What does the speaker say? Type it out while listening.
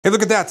Hey,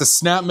 look at that. The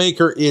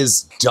Snapmaker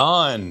is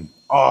done.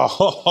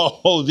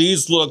 Oh,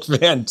 these look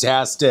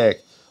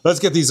fantastic. Let's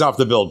get these off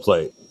the build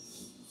plate.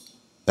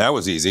 That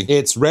was easy.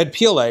 It's red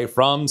PLA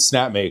from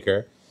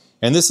Snapmaker,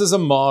 and this is a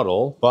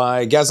model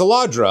by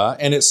Gazaladra,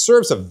 and it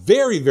serves a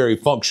very, very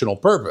functional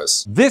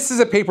purpose. This is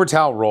a paper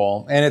towel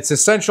roll, and it's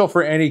essential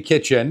for any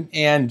kitchen,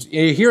 and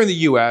here in the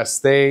US,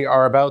 they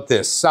are about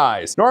this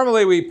size.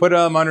 Normally, we put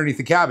them underneath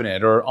the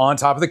cabinet or on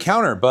top of the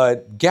counter,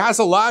 but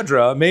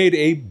Gazaladra made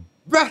a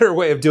better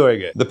way of doing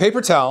it. The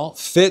paper towel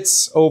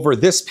fits over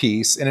this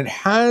piece, and it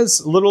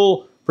has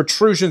little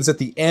protrusions at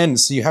the end,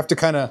 so you have to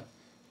kind of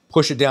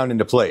push it down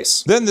into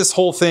place. Then this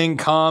whole thing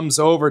comes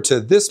over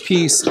to this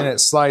piece and it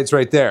slides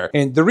right there.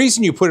 And the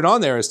reason you put it on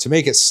there is to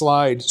make it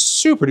slide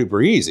super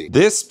duper easy.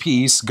 This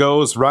piece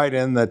goes right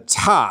in the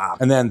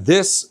top, and then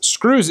this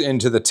screws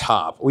into the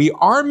top. We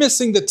are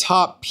missing the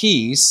top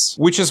piece,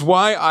 which is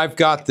why I've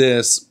got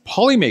this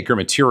Polymaker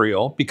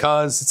material,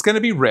 because it's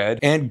gonna be red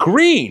and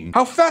green.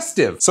 How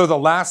festive. So the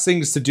last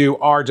things to do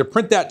are to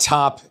print that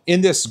top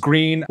in this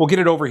green. We'll get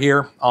it over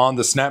here on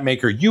the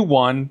Snapmaker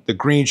U1. The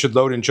green should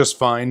load in just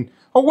fine.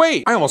 Oh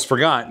wait, I almost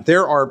forgot.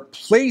 There are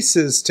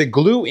places to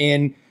glue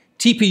in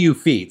TPU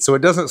feet so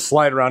it doesn't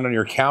slide around on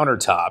your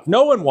countertop.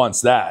 No one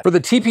wants that. For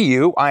the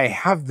TPU, I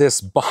have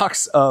this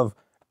box of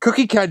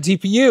cookie cut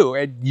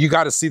TPU, and you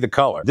gotta see the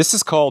color. This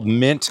is called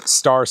Mint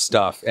Star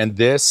Stuff, and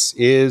this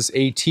is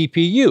a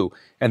TPU.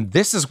 And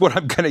this is what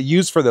I'm gonna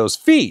use for those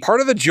feet.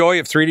 Part of the joy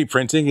of 3D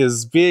printing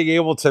is being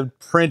able to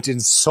print in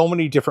so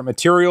many different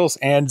materials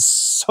and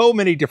so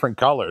many different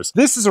colors.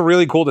 This is a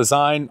really cool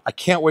design. I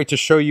can't wait to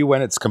show you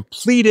when it's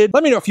completed.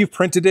 Let me know if you've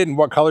printed it and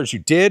what colors you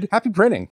did. Happy printing.